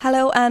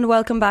Hello and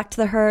welcome back to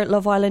the Her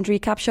Love Island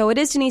recap show. It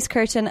is Denise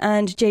Curtin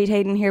and Jade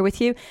Hayden here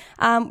with you.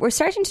 We're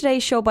starting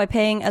today's show by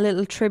paying a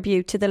little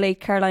tribute to the late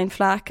Caroline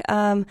Flack.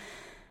 As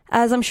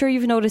I'm sure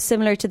you've noticed,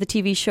 similar to the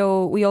TV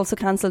show, we also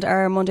cancelled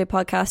our Monday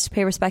podcast to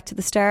pay respect to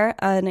the star,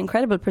 an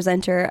incredible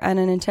presenter and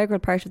an integral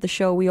part of the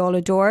show we all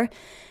adore.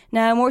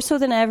 Now, more so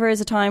than ever is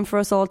a time for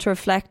us all to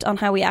reflect on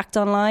how we act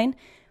online.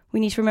 We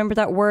need to remember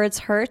that words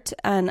hurt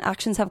and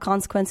actions have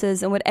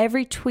consequences, and with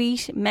every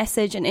tweet,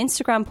 message and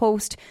Instagram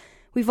post,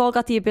 we've all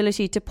got the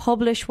ability to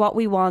publish what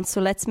we want,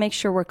 so let's make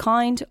sure we're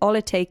kind. All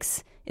it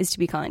takes is to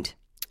be kind.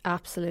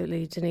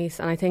 Absolutely, Denise.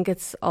 And I think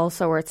it's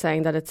also worth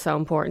saying that it's so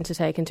important to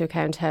take into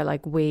account how,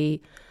 like,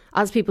 we,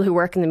 as people who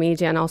work in the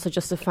media and also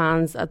just as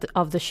fans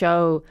of the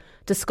show,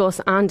 discuss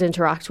and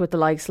interact with the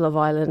likes of Love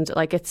Island.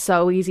 Like, it's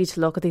so easy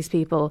to look at these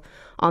people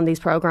on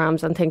these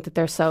programmes and think that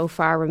they're so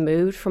far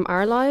removed from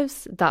our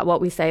lives that what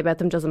we say about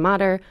them doesn't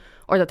matter,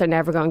 or that they're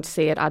never going to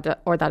see it,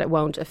 or that it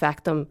won't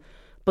affect them.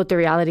 But the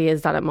reality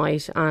is that it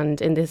might, and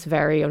in this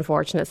very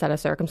unfortunate set of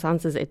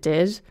circumstances, it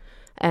did.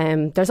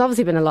 There's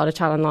obviously been a lot of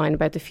chat online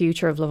about the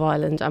future of Love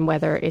Island and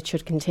whether it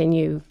should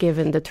continue,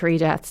 given the 3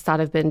 deaths that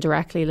have been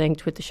directly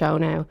linked with the show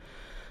now.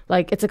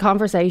 Like, it's a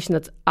conversation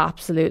that's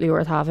absolutely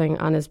worth having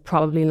and is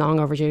probably long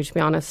overdue, to be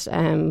honest.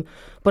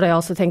 But I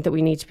also think that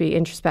we need to be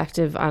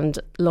introspective and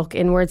look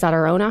inwards at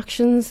our own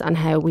actions and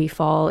how we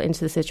fall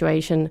into the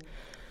situation.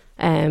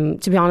 To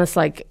be honest,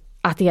 like,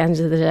 at the end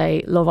of the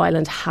day, Love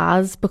Island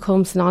has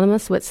become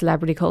synonymous with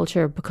celebrity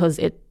culture because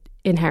it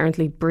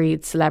inherently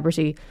breeds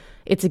celebrity.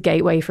 It's a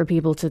gateway for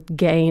people to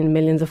gain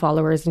millions of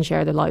followers and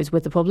share their lives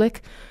with the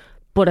public.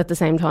 But at the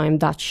same time,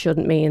 that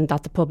shouldn't mean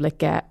that the public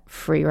get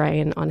free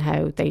rein on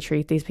how they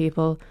treat these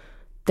people.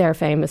 They're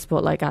famous,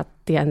 but like, at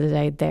the end of the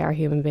day, they are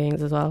human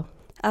beings as well.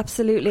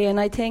 Absolutely. And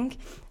I think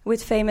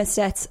with famous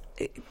deaths,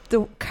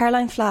 the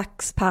Caroline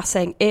Flack's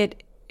passing,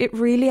 it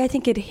really, I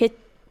think it hit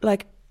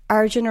like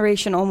our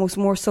generation almost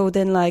more so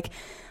than, like,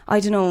 I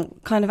don't know,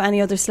 kind of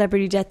any other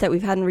celebrity death that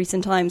we've had in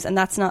recent times. And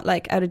that's not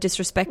like out of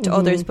disrespect to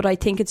others, but I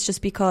think it's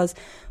just because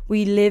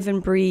we live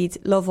and breathe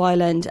Love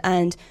Island,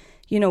 and,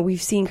 you know,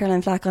 we've seen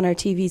Caroline Flack on our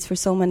TVs for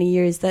so many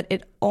years that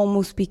it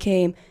almost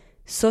became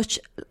such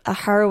a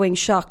harrowing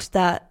shock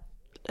that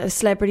a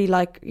celebrity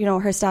like, you know,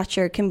 her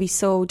stature can be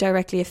so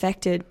directly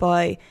affected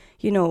by,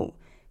 you know,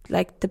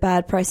 like the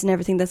bad press and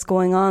everything that's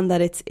going on, that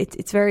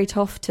it's very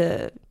tough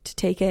to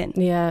take in.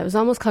 Yeah, it was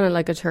almost kind of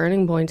like a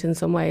turning point in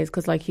some ways,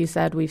 because like you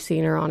said, we've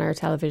seen her on our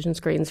television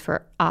screens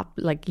for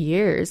like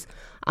years,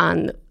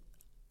 and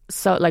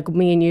so like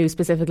me and you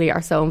specifically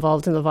are so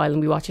involved in Love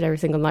Island. We watch it every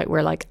single night.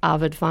 We're like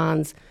avid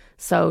fans.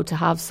 So to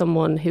have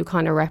someone who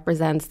kind of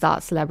represents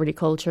that celebrity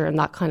culture and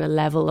that kind of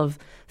level of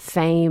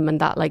fame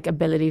and that like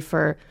ability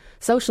for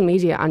social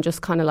media and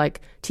just kind of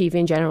like TV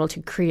in general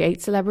to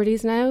create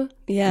celebrities now,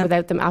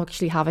 without them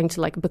actually having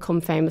to like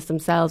become famous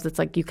themselves. It's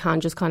like you can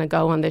just kind of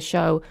go on this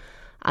show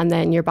and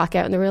then you're back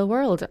out in the real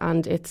world.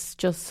 And it's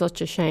just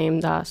such a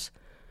shame that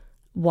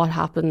what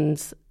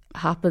happens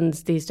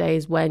these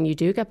days when you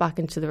do get back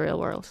into the real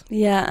world.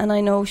 Yeah, and I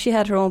know she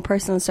had her own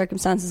personal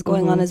circumstances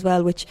going on as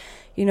well, which,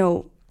 you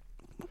know,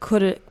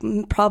 could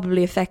have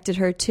probably affected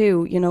her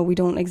too. You know, we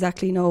don't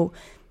exactly know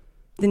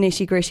the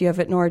nitty-gritty of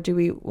it, nor do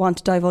we want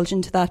to divulge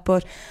into that,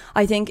 but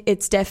I think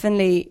it's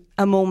definitely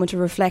a moment of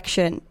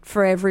reflection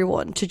for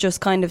everyone to just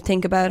kind of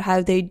think about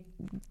how they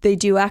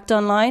do act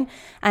online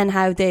and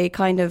how they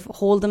kind of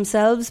hold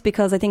themselves,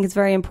 because I think it's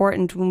very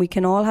important when we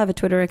can all have a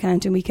Twitter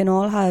account and we can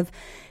all have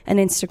an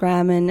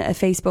Instagram and a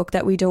Facebook,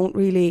 that we don't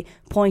really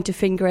point a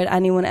finger at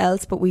anyone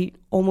else, but we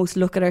almost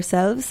look at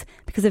ourselves,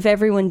 because if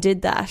everyone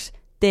did that,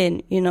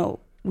 then, you know,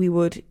 we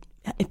would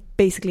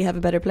basically have a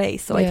better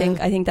place. So I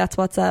think that's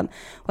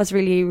what's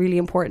really, really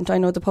important. I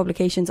know the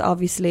publications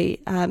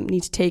obviously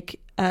need to take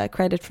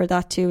credit for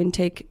that too and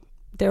take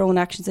their own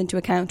actions into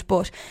account,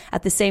 but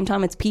at the same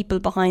time it's people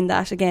behind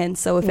that again.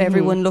 So if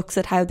everyone looks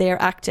at how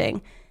they're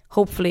acting,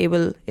 hopefully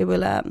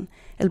it'll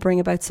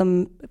bring about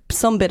some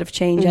bit of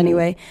change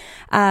anyway.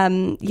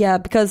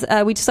 Because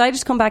we decided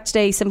to come back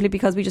today simply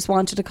because we just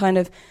wanted to kind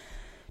of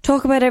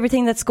talk about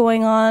everything that's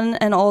going on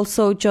and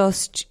also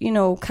just, you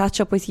know, catch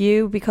up with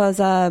you, because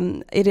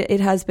it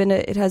has been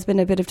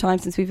a bit of time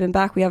since we've been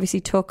back. We obviously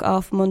took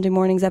off Monday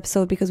morning's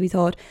episode because we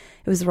thought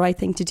it was the right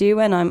thing to do,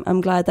 and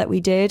I'm glad that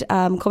we did.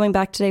 Coming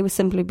back today was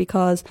simply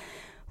because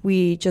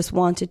we just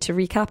wanted to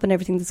recap on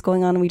everything that's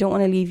going on, and we don't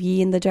want to leave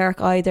ye in the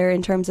dark either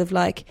in terms of,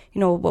 like,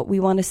 you know, what we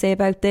want to say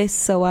about this.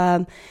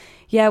 So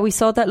we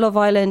saw that Love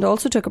Island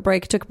also took a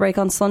break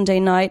on Sunday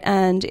night,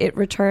 and it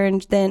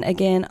returned then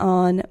again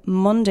on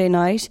Monday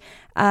night.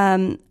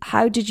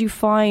 How did you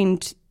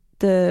find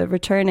the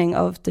returning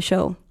of the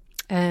show?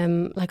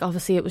 Like,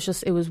 obviously it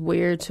was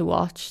weird to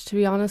watch, to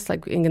be honest,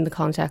 like in the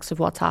context of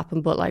what's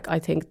happened, but like I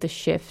think the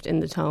shift in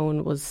the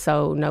tone was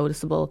so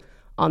noticeable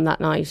on that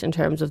night in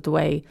terms of the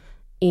way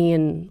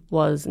Ian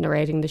was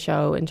narrating the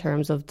show, in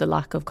terms of the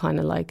lack of kind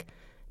of like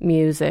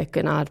music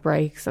and ad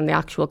breaks and the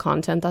actual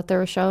content that they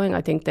were showing.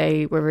 I think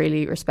they were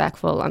really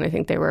respectful, and I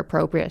think they were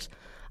appropriate,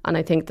 and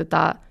I think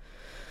that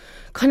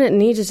kind of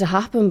needed to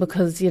happen,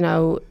 because, you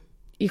know,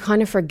 you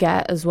kind of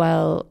forget as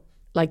well,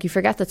 like you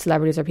forget that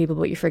celebrities are people,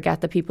 but you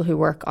forget that people who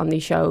work on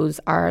these shows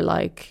are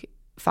like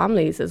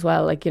families as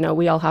well. Like, you know,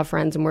 we all have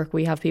friends in work,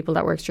 we have people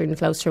that work extremely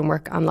close to in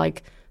work, and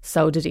like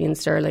so did Ian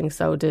Stirling,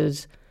 so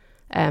did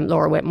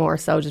Laura Whitmore,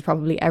 so did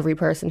probably every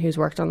person who's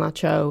worked on that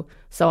show.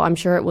 So I'm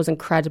sure it was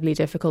incredibly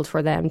difficult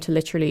for them to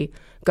literally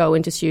go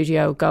into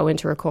studio, go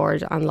into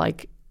record and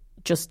like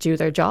just do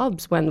their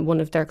jobs when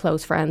one of their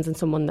close friends and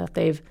someone that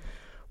they've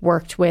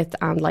worked with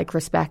and like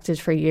respected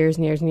for years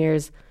and years and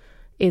years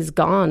is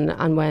gone,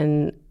 and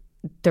when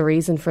the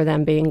reason for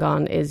them being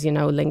gone is, you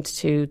know, linked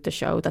to the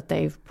show that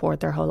they've poured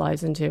their whole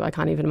lives into. I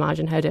can't even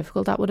imagine how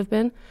difficult that would have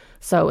been.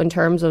 So in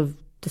terms of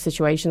the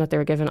situation that they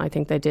were given, I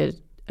think they did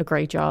a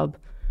great job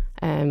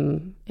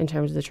in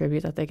terms of the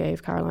tribute that they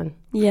gave Caroline.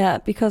 Yeah,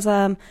 because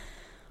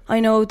I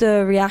know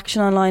the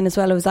reaction online as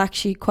well, it was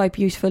actually quite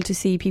beautiful to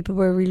see. People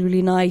were really,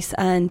 really nice,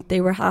 and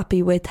they were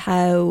happy with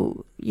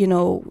how, you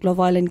know, Love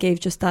Island gave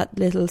just that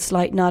little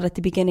slight nod at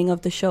the beginning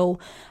of the show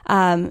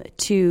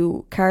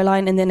to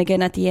Caroline, and then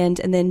again at the end,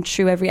 and then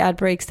through every ad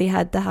breaks they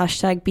had the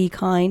hashtag Be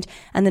Kind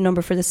and the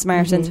number for the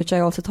Samaritans, which I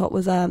also thought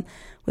was a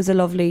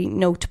lovely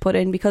note to put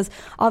in, because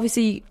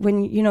obviously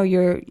when, you know,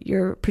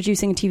 you're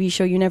producing a TV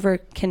show, you never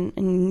can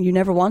and you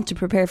never want to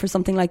prepare for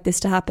something like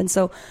this to happen.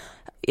 So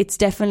it's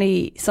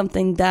definitely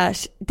something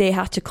that they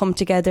had to come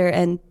together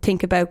and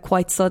think about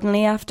quite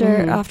suddenly after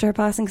her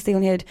passing, because they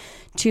only had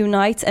 2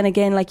 nights. And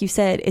again, like you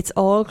said, it's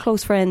all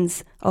close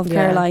friends of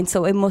Caroline,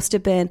 so it must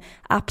have been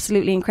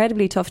absolutely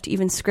incredibly tough to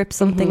even script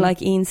something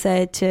like Ian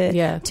said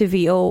to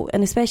VO,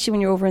 and especially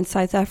when you're over in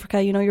South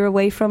Africa, you know, you're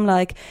away from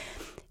like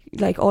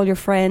all your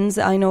friends.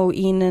 I know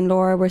Ian and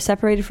Laura were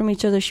separated from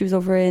each other. She was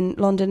over in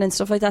London and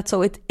stuff like that.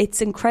 So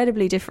it's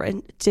incredibly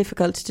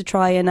difficult to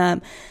try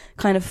and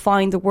kind of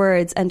find the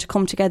words and to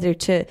come together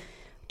to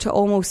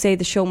almost say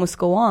the show must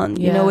go on.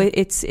 You know,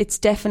 it's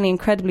definitely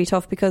incredibly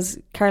tough, because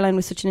Caroline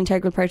was such an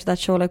integral part of that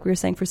show, like we were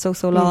saying, for so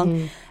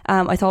long.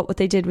 I thought what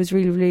they did was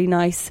really, really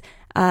nice.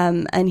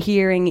 And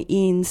hearing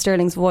Ian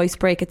Stirling's voice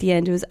break at the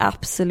end, it was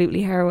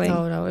absolutely harrowing.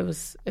 Oh no, it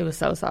was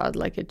so sad.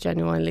 Like it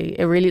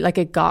really, like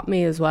it got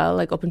me as well.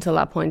 Like up until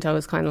that point I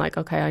was kind of like,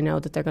 okay, I know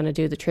that they're going to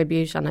do the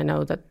tribute and I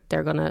know that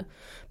they're going to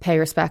pay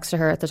respects to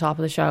her at the top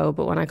of the show,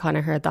 but when I kind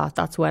of heard that,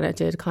 that's when it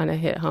did kind of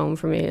hit home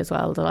for me as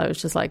well, that I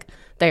was just like,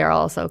 they are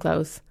all so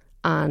close,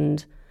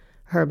 and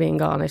her being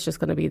gone is just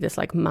going to be this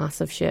like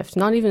massive shift,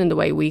 not even in the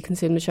way we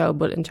consume the show,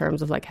 but in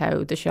terms of like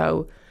how the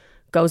show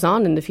goes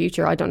on in the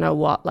future. I don't know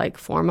what like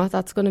format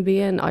that's going to be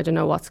in. I don't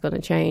know what's going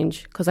to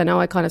change, because I know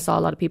I kind of saw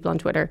a lot of people on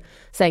Twitter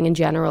saying in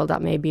general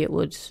that maybe it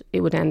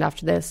would end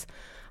after this,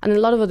 and a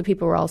lot of other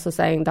people were also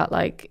saying that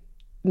like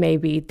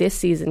maybe this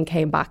season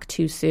came back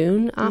too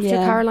soon after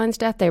Caroline's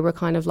death. They were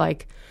kind of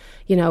like,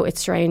 you know, it's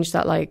strange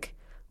that like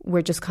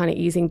we're just kind of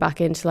easing back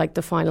into like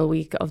the final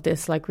week of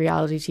this like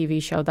reality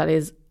TV show that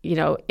is, you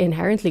know,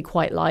 inherently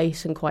quite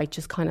light and quite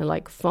just kind of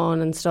like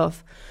fun and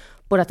stuff.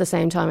 But at the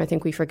same time, I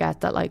think we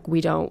forget that like we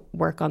don't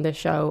work on this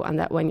show, and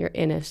that when you're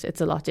in it,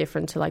 it's a lot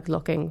different to like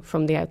looking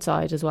from the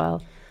outside as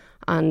well.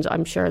 And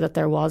I'm sure that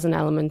there was an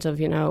element of,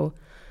 you know,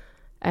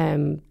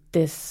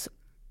 this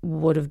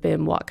would have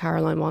been what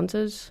Caroline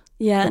wanted.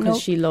 Yeah, because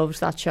she loved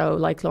that show,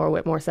 like Laura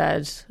Whitmore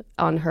said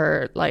on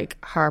her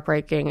like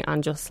heartbreaking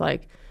and just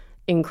like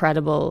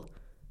incredible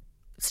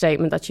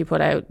statement that she put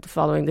out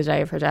following the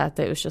day of her death.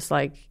 It was just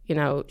like, you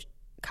know,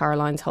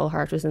 Caroline's whole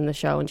heart was in the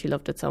show and she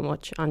loved it so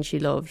much, and she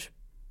loved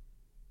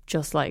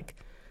just like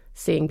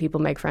seeing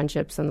people make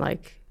friendships and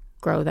like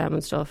grow them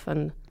and stuff.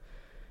 And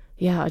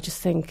yeah, I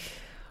just think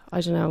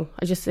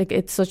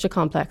it's such a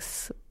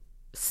complex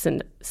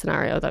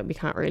scenario that we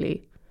can't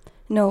really.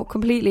 No,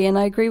 completely, and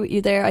I agree with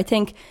you there. I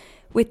think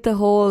with the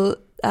whole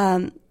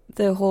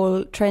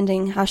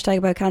trending hashtag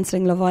about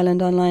cancelling Love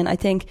Island online, I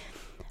think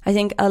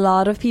a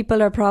lot of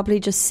people are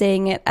probably just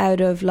saying it out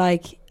of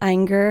like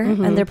anger,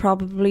 and they're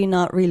probably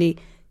not really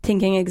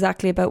thinking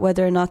exactly about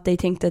whether or not they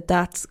think that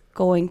that's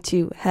going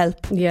to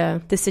help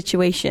the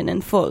situation in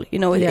full. You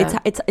know,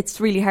 it's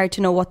really hard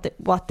to know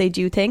what they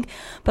do think,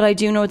 but I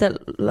do know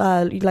that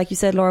like you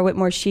said, Laura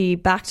Whitmore, she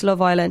backed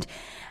Love Island,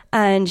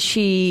 and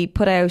she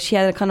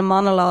had a kind of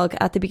monologue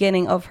at the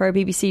beginning of her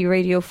BBC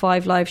Radio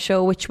 5 live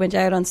show, which went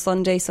out on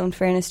Sunday. So in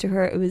fairness to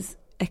her, it was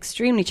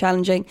extremely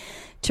challenging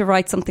to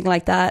write something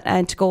like that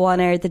and to go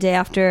on air the day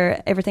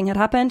after everything had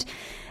happened.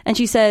 And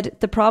she said,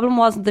 the problem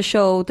wasn't the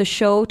show. The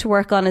show to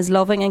work on is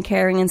loving and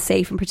caring and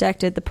safe and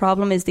protected. The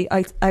problem is the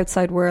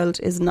outside world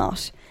is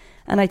not.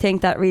 And I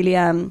think that really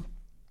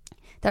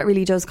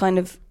does kind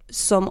of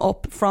sum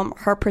up from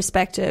her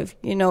perspective,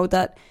 you know,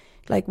 that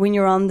like when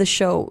you're on the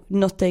show,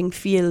 nothing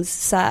feels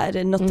sad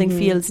and nothing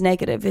feels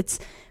negative. It's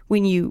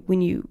when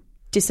you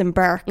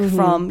disembark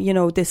from, you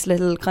know, this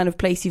little kind of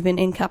place you've been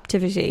in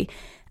captivity,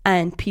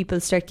 and people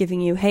start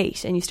giving you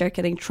hate and you start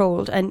getting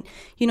trolled, and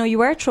you know, you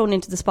are thrown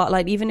into the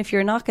spotlight. Even if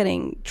you're not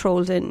getting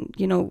trolled and,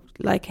 you know,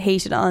 like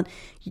hated on,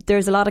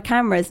 there's a lot of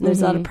cameras and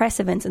there's a lot of press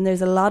events, and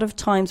there's a lot of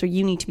times where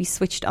you need to be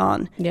switched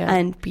on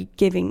and be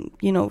giving,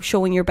 you know,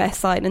 showing your best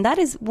side, and that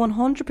is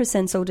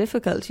 100% so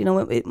difficult. You know,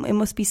 it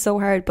must be so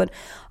hard. But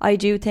I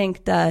do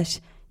think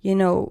that you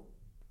know,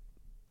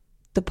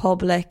 the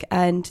public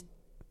and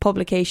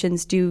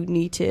publications do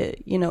need to,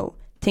 you know,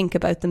 think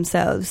about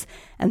themselves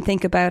and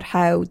think about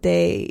how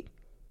they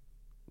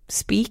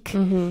speak.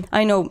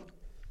 I know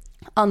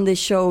on this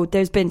show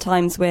there's been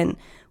times when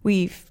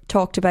we've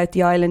talked about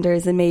the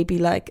Islanders and maybe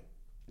like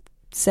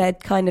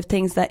said kind of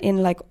things that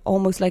in like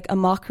almost like a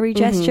mockery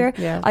gesture.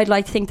 I'd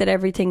like to think that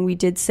everything we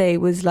did say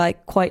was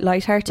like quite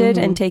lighthearted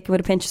and take it with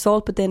a pinch of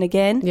salt, but then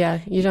again,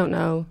 you don't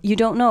know,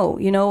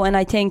 you know. And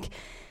I think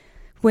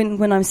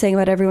when I'm saying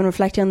about everyone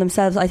reflecting on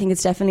themselves, I think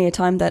it's definitely a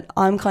time that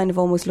I'm kind of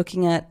almost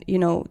looking at, you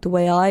know, the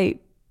way I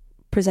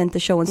present the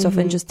show and stuff,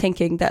 and just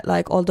thinking that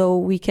like, although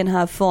we can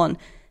have fun,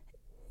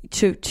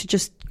 to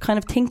just kind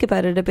of think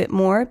about it a bit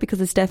more, because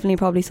it's definitely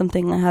probably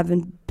something I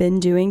haven't been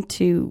doing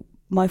to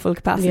my full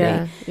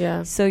capacity.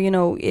 So, you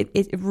know,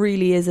 it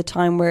really is a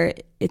time where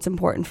it's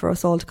important for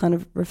us all to kind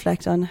of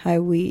reflect on how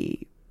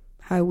we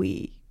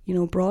you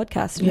know,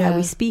 broadcast and how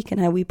we speak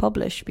and how we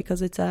publish,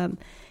 because it's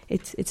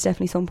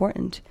definitely so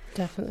important.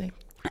 Definitely.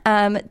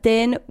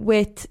 Then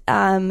with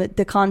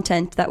the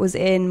content that was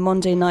in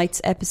Monday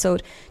night's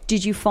episode,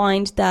 did you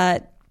find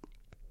that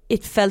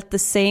it felt the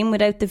same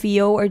without the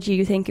VO, or do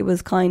you think it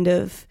was kind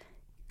of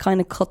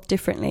cut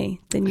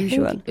differently than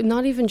usual?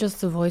 Not even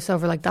just the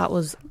voiceover, like that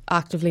was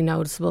actively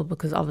noticeable,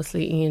 because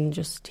obviously Ian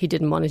he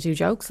didn't want to do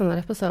jokes on that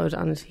episode,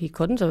 and he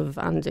couldn't have,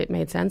 and it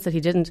made sense that he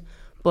didn't.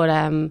 But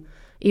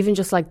even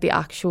just like the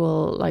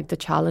actual, like the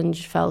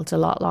challenge felt a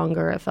lot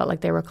longer. It felt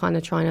like they were kind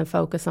of trying to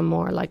focus on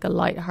more like a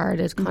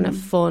lighthearted kind of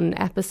fun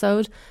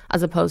episode,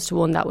 as opposed to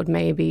one that would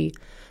maybe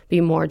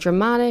be more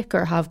dramatic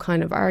or have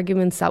kind of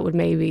arguments that would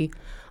maybe,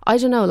 I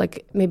don't know,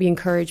 like maybe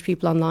encourage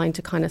people online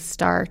to kind of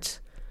start,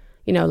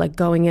 you know, like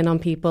going in on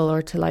people,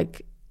 or to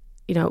like,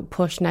 you know,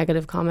 push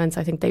negative comments.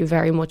 I think they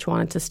very much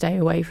wanted to stay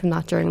away from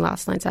that during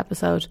last night's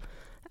episode.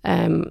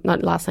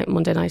 Not last night,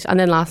 Monday night. And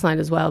then last night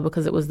as well,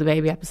 because it was the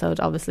baby episode.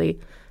 Obviously,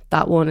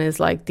 that one is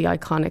like the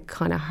iconic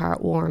kind of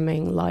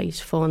heartwarming, light,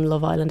 fun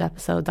Love Island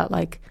episode that,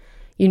 like,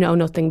 you know,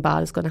 nothing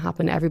bad is going to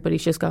happen.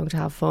 Everybody's just going to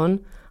have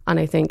fun. And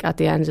I think at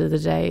the end of the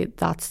day,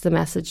 that's the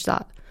message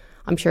that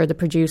I'm sure the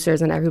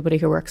producers and everybody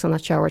who works on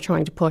that show are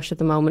trying to push at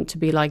the moment, to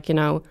be like, you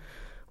know,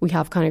 we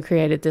have kind of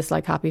created this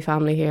like happy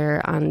family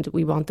here, and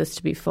we want this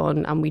to be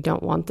fun, and we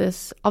don't want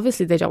this.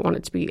 Obviously, they don't want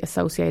it to be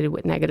associated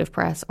with negative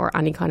press or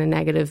any kind of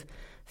negative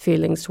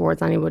feelings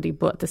towards anybody.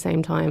 But at the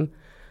same time,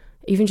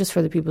 even just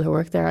for the people who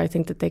work there, I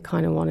think that they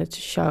kind of wanted to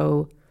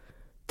show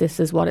this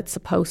is what it's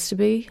supposed to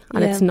be.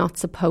 And it's not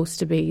supposed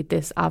to be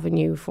this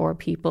avenue for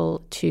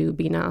people to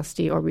be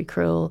nasty or be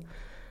cruel,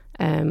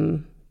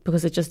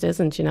 because it just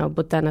isn't, you know.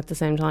 But then at the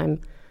same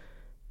time,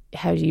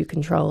 how do you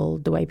control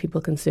the way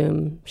people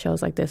consume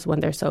shows like this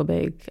when they're so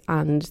big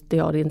and the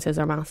audiences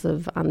are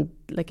massive, and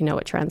like, you know,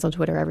 it trends on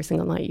Twitter every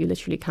single night? You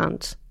literally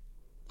can't.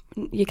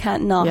 You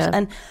can't not.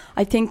 And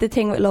I think the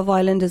thing with Love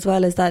Island as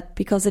well is that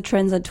because it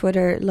trends on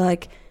Twitter,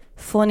 like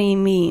funny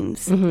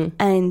memes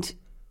and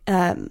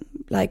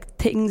like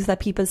things that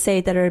people say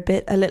that are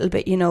a little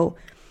bit, you know,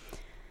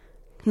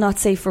 not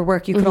safe for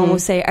work, you could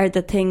almost say, are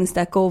the things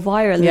that go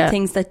viral, the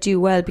things that do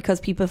well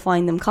because people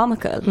find them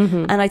comical.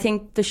 And I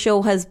think the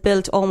show has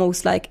built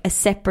almost like a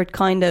separate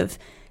kind of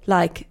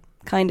like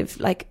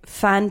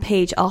fan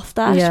page off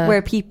that,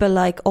 where people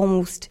like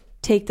almost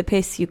take the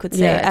piss, you could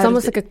say. It's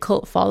almost like a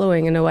cult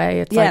following in a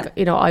way. It's like,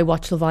 you know, I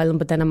watch Love Island,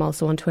 but then I'm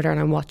also on Twitter and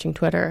I'm watching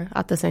Twitter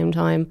at the same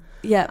time.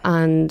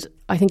 And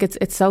I think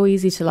it's so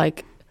easy to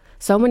like,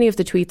 so many of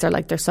the tweets are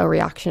like, they're so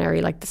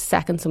reactionary. Like the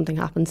second something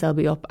happens, they'll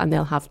be up and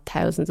they'll have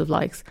thousands of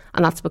likes.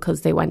 And that's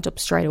because they went up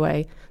straight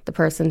away. The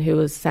person who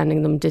was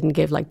sending them didn't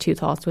give like two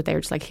thoughts to it. They were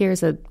just like,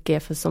 here's a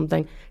gif of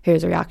something,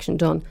 here's a reaction,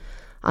 done.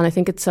 And I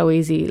think it's so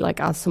easy, like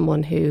as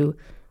someone who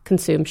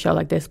consumes show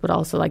like this, but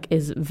also like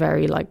is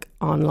very like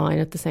online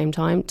at the same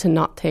time, to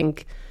not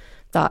think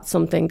that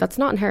something that's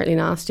not inherently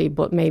nasty,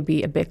 but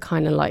maybe a bit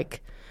kind of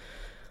like,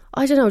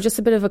 I don't know, just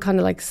a bit of a kind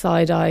of like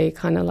side eye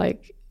kind of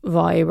like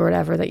vibe or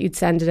whatever, that you'd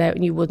send it out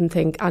and you wouldn't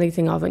think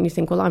anything of it, and you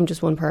think, well, I'm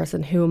just one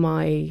person, who am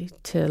I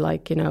to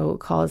like, you know,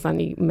 cause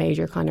any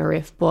major kind of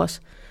rift? But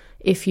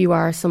if you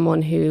are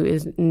someone who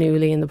is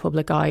newly in the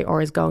public eye,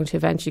 or is going to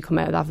eventually come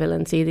out of that villa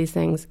and see these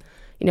things,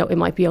 you know, it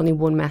might be only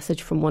one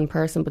message from one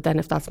person, but then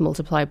if that's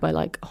multiplied by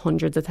like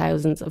hundreds of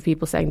thousands of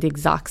people saying the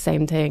exact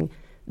same thing,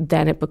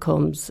 then it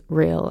becomes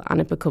real,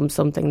 and it becomes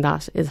something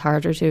that is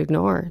harder to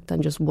ignore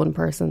than just one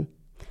person.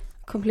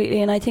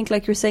 Completely. And I think,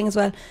 like you're saying as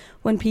well,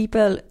 when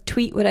people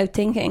tweet without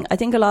thinking, I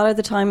think a lot of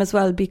the time as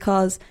well,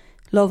 because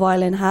Love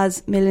Island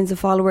has millions of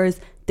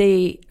followers,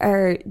 they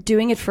are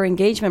doing it for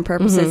engagement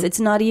purposes. It's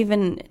not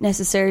even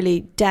necessarily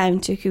down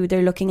to who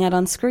they're looking at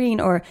on screen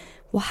or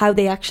how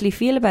they actually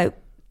feel about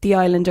the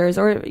Islanders,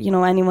 or, you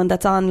know, anyone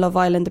that's on Love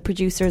Island, the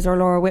producers, or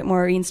Laura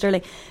Whitmore or Ian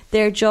Sterling.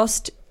 They're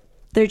just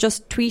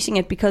tweeting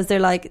it because they're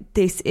like,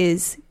 this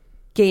is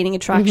gaining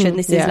attraction.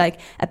 This is like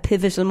a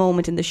pivotal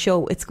moment in the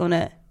show. It's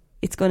gonna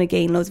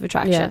gain loads of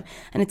attraction.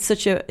 And it's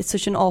such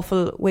an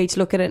awful way to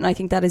look at it. And I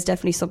think that is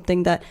definitely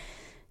something that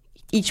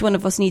each one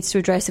of us needs to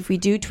address if we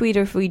do tweet,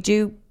 or if we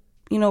do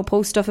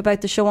post stuff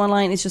about the show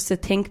online is just to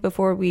think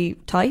before we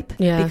type,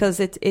 because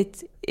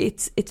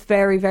it's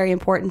very, very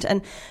important.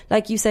 And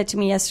like you said to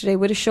me yesterday,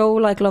 with a show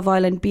like Love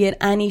Island, be it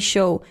any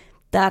show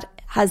that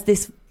has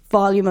this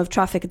volume of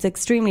traffic, it's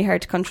extremely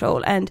hard to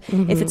control. And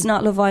if it's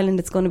not Love Island,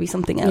 it's going to be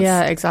something else.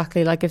 Yeah,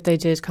 exactly. Like if they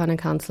did kind of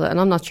cancel it, and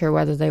I'm not sure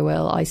whether they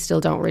will. I still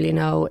don't really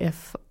know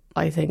if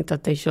I think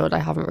that they should. I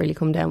haven't really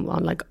come down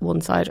on like one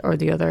side or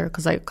the other,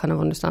 because I kind of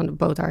understand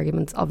both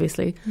arguments,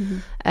 obviously.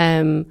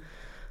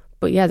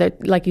 But yeah,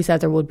 like you said,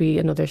 there would be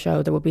another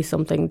show, there would be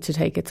something to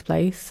take its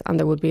place, and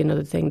there would be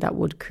another thing that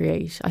would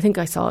create. I think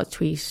I saw a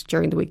tweet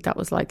during the week that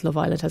was like, Love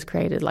Island has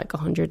created like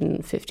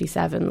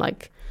 157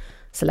 like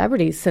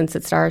celebrities since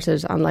it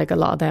started, and like a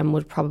lot of them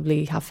would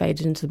probably have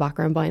faded into the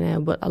background by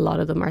now, but a lot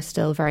of them are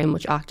still very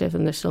much active,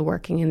 and they're still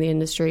working in the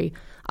industry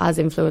as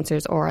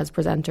influencers or as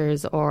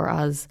presenters or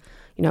as,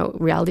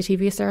 reality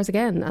TV stars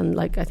again. And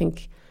like, I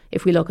think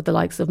if we look at the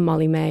likes of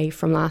Molly May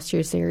from last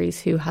year's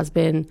series, who has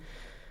been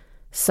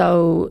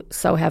so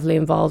heavily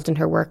involved in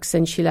her work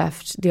since she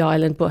left the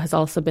island, but has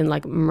also been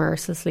like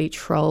mercilessly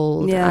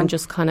trolled and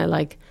just kind of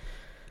like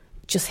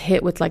just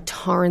hit with like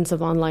torrents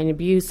of online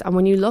abuse. And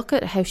when you look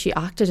at how she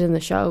acted in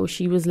the show,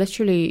 she was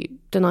literally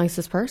the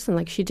nicest person.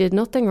 Like, she did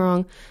nothing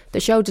wrong.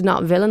 The show did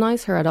not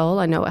villainize her at all.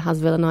 I know it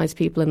has villainized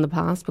people in the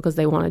past because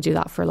they want to do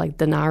that for like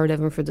the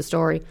narrative and for the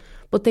story,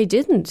 but they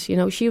didn't.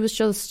 She was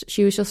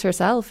just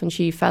herself, and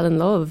she fell in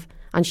love,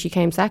 and she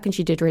came second.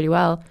 She did really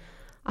well.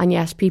 And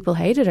yet people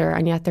hated her,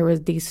 and yet there were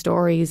these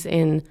stories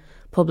in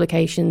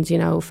publications,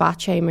 fat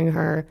shaming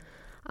her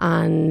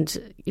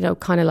and,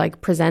 kind of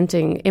like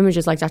presenting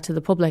images like that to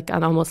the public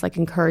and almost like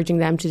encouraging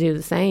them to do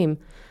the same.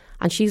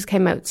 And she's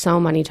came out so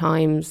many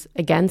times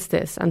against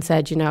this and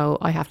said,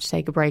 I have to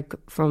take a break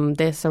from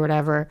this or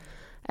whatever.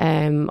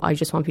 I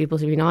just want people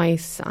to be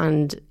nice.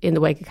 And in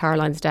the wake of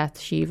Caroline's death,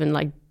 she even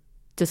like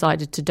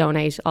decided to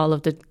donate all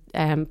of the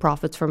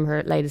profits from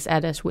her latest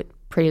edit with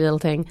Pretty Little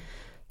Thing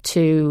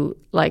to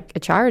like a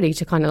charity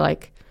to kind of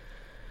like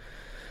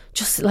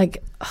just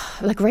like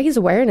raise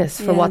awareness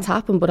for what's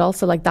happened. But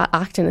also like that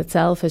act in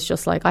itself is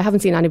just like, I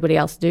haven't seen anybody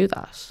else do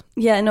that.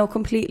 Yeah, no,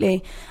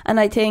 completely. And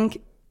I think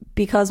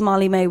because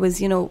Molly May was,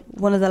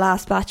 one of the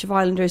last batch of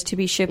Islanders to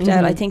be shipped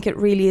out, I think it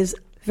really is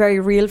very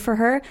real for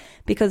her,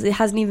 because it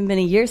hasn't even been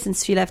a year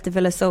since she left the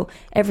villa, so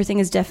everything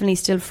is definitely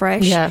still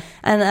fresh.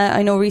 And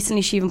I know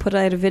recently she even put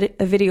out a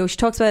video. She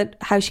talks about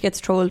how she gets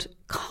trolled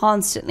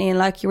constantly, and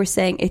like you were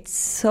saying, it's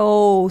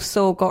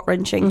so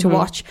gut-wrenching to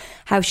watch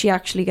how she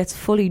actually gets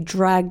fully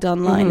dragged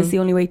online is the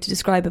only way to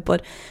describe it.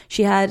 But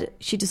she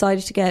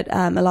decided to get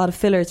a lot of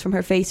fillers from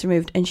her face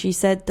removed, and she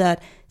said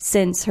that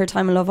since her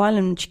time in Love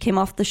Island, she came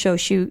off the show,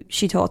 she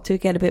thought to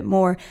get a bit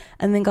more,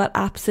 and then got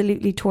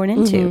absolutely torn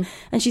into.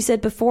 And she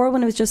said before,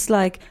 when it was just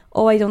like,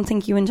 oh, I don't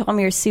think you and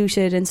Tommy are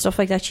suited and stuff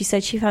like that, she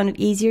said she found it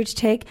easier to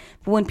take.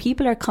 But when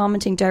people are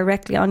commenting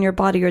directly on your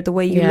body or the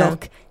way you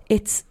look,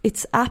 it's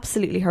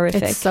absolutely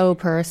horrific. It's so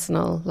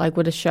personal. Like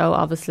with a show,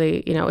 obviously,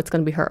 it's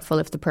going to be hurtful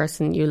if the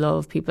person you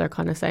love, people are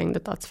kind of saying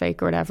that that's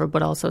fake or whatever.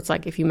 But also it's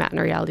like, if you met in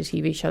a reality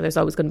TV show, there's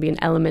always going to be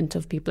an element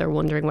of people are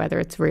wondering whether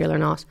it's real or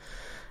not.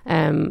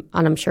 And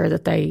I'm sure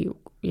that they,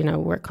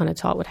 were kind of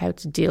taught with how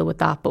to deal with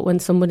that. But when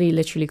somebody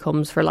literally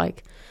comes for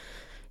like,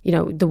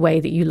 the way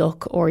that you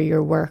look or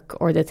your work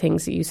or the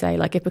things that you say,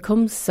 like, it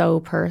becomes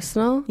so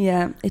personal.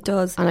 Yeah, it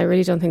does. And I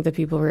really don't think that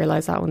people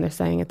realise that when they're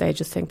saying it. They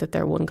just think that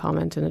they're one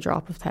comment in a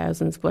drop of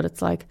thousands. But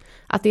it's like,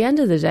 at the end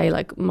of the day,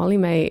 like, Molly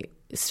May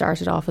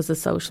started off as a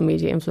social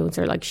media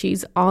influencer. Like,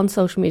 she's on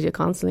social media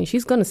constantly.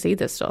 She's going to see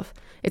this stuff.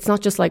 It's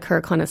not just like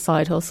her kind of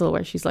side hustle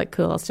where she's like,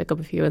 cool, I'll stick up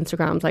a few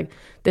Instagrams. Like,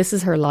 this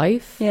is her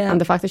life. Yeah. And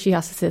the fact that she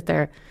has to sit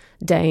there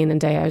day in and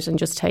day out and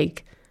just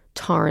take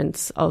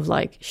torrents of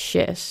like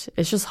shit,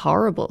 it's just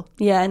horrible.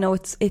 Yeah, no,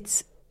 it's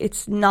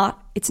not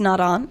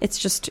on.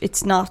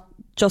 It's not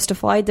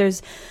justified.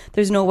 There's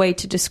no way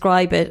to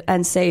describe it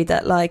and say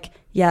that like,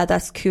 yeah,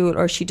 that's cool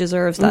or she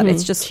deserves that.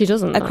 It's just, she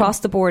doesn't across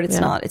the board. It's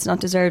not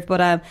deserved.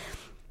 But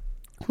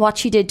what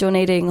she did,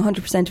 donating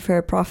 100% of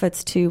her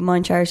profits to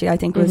Mind Charity, I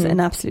think was an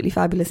absolutely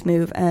fabulous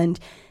move, and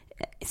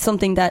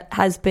something that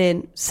has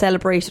been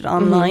celebrated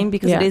online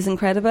because it is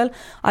incredible.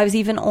 I was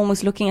even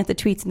almost looking at the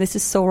tweets, and this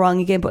is so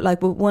wrong again, but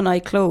like with one eye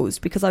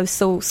closed, because I was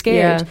so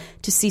scared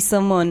to see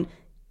someone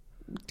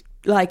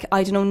like,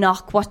 I don't know,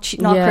 knock her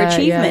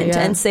achievement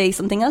and say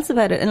something else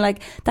about it. And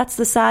like, that's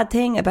the sad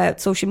thing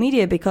about social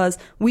media, because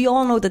we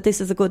all know that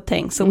this is a good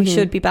thing, so we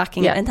should be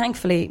backing it. And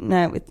thankfully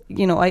now,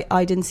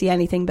 I didn't see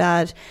anything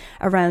bad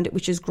around it,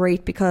 which is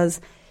great,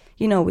 because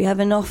we have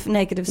enough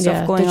negative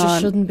stuff going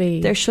on.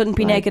 There shouldn't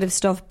be negative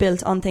stuff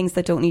built on things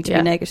that don't need to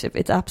be negative.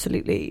 It's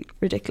absolutely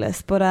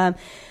ridiculous. But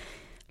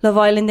Love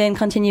Island then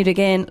continued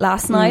again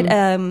last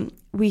night.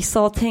 We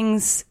saw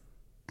things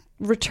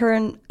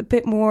return a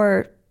bit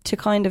more to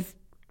kind of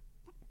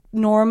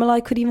normal,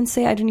 I could even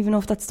say. I don't even know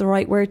if that's the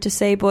right word to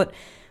say, but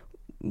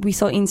we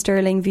saw Ian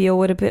Sterling VO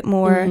with a bit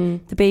more.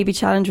 The baby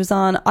challenge was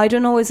on. I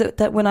don't know, is it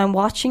that when I'm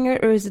watching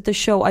it, or is it the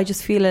show? I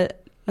just feel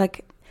it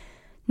like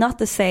not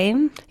the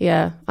same.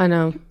 Yeah, I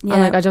know. Yeah.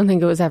 And like, I don't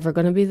think it was ever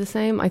going to be the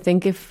same. I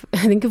think if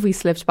we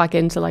slipped back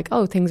into like,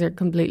 oh, things are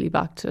completely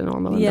back to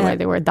normal in the way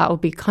they were, that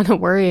would be kind of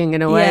worrying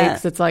in a way,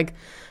 because it's like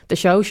the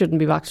show shouldn't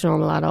be back to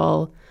normal at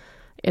all.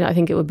 You know, I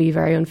think it would be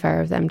very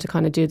unfair of them to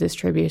kind of do this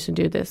tribute and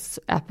do this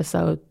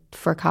episode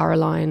for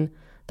Caroline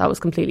that was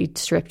completely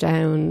stripped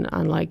down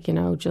and like, you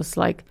know, just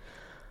like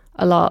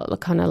a lot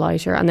kind of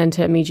lighter, and then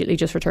to immediately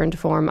just return to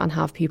form and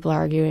have people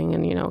arguing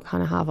and, you know,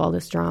 kind of have all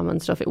this drama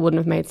and stuff. It wouldn't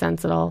have made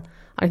sense at all.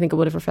 I think it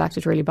would have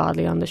reflected really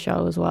badly on the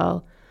show as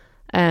well.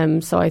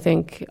 So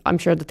I'm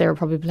sure that they were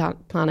probably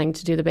planning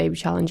to do the baby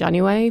challenge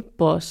anyway,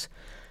 but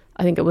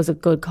I think it was a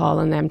good call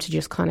on them to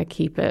just kind of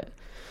keep it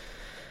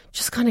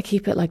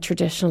like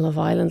traditional Love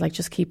Island, like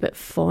just keep it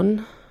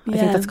fun. I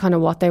think that's kind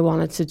of what they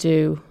wanted to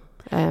do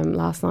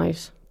last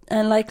night.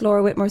 And like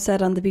Laura Whitmore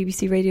said on the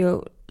BBC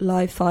Radio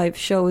Live 5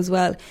 show as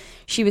well,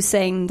 she was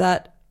saying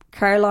that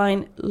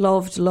Caroline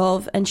loved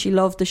love and she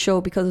loved the show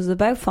because it was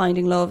about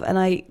finding love. And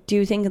I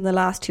do think in the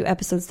last 2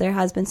 episodes there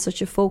has been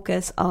such a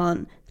focus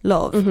on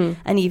love,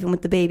 and even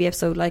with the baby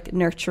episode, like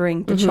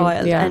nurturing the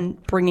child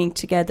and bringing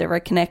together a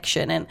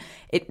connection, and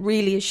it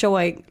really is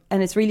showing,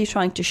 and it's really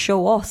trying to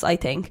show us, I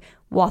think,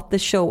 what the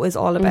show is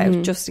all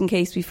about, just in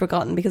case we've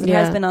forgotten, because it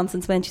has been on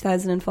since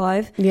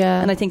 2005.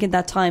 And I think in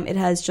that time it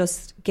has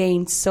just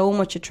gained so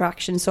much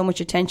attraction, so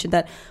much attention,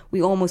 that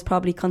we almost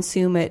probably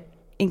consume it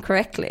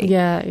incorrectly.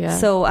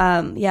 So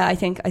I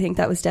think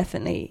that was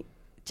definitely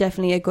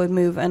a good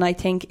move, and I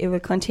think it will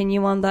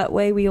continue on that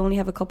way. We only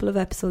have a couple of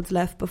episodes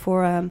left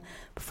before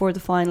the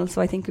final,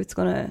 so I think it's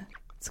gonna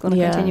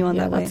continue on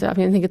that way. I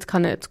mean, I think it's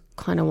kind of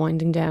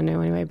winding down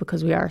now anyway,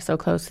 because we are so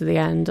close to the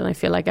end, and I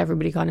feel like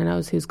everybody kind of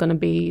knows who's going to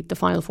be the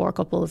final 4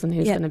 couples and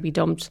who's going to be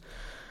dumped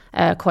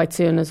quite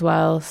soon as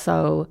well.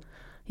 So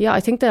yeah, I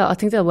think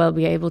they'll well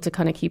be able to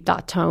kind of keep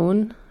that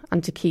tone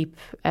and to keep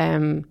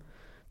kind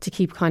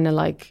of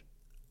like,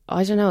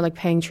 I don't know, like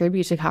paying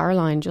tribute to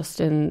Caroline just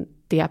in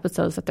the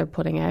episodes that they're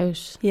putting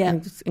out. I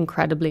think it's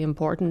incredibly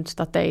important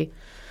that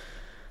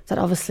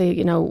obviously,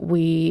 you know,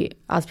 we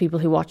as people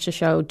who watch the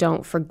show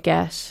don't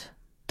forget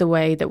the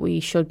way that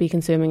we should be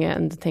consuming it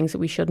and the things that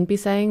we shouldn't be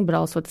saying, but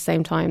also at the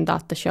same time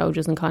that the show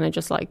doesn't kind of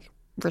just like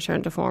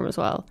return to form as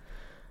well,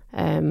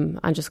 and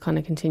just kind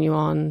of continue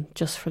on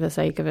just for the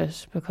sake of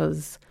it,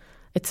 because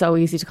it's so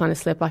easy to kind of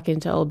slip back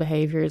into old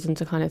behaviours and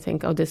to kind of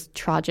think, oh, this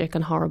tragic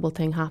and horrible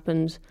thing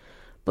happened,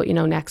 but you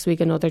know, next week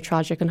another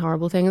tragic and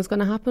horrible thing is going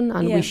to happen,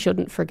 and we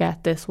shouldn't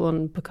forget this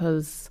one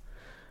because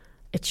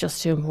it's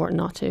just too important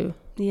not to.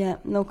 Yeah,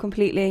 no,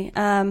 completely.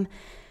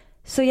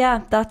 So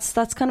yeah, that's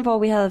kind of all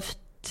we have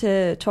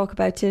to talk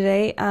about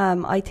today.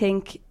 I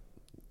think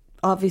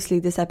obviously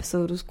this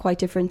episode was quite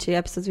different to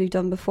episodes we've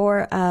done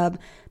before,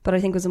 but I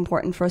think it was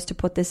important for us to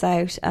put this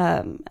out,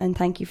 and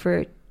thank you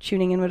for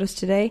tuning in with us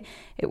today.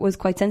 It was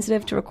quite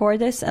sensitive to record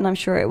this, and I'm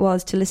sure it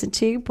was to listen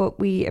to, but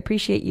we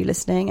appreciate you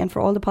listening and for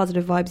all the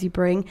positive vibes you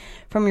bring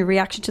from your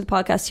reaction to the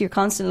podcast, to your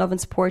constant love and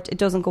support. It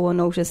doesn't go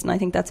unnoticed, and I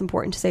think that's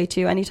important to say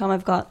too. Anytime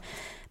I've got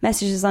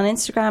messages on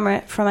Instagram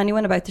or from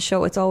anyone about the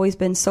show, it's always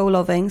been so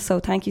loving, so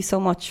thank you so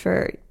much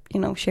for,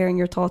 you know, sharing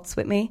your thoughts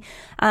with me.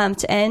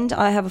 To end,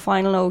 I have a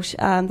final note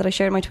that I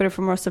shared on my Twitter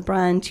from Russell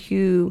Brand,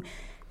 who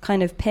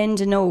kind of penned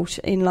a note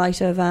in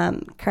light of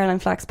Caroline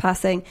Flack's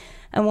passing,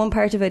 and one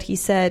part of it he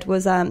said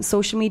was,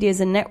 social media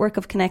is a network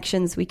of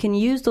connections. We can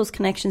use those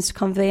connections to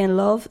convey in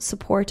love,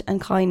 support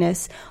and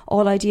kindness,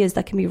 all ideas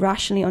that can be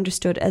rationally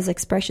understood as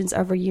expressions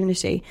of our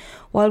unity.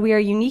 While we are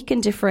unique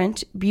and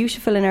different,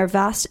 beautiful in our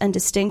vast and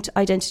distinct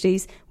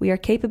identities, we are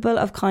capable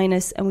of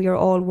kindness and we are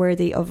all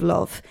worthy of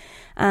love.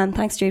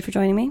 Thanks, Jade, for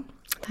joining me.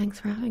 Thanks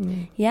for having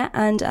me. Yeah,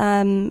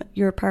 and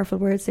your powerful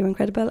words, they were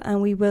incredible,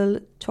 and we will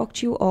talk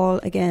to you all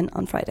again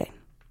on Friday.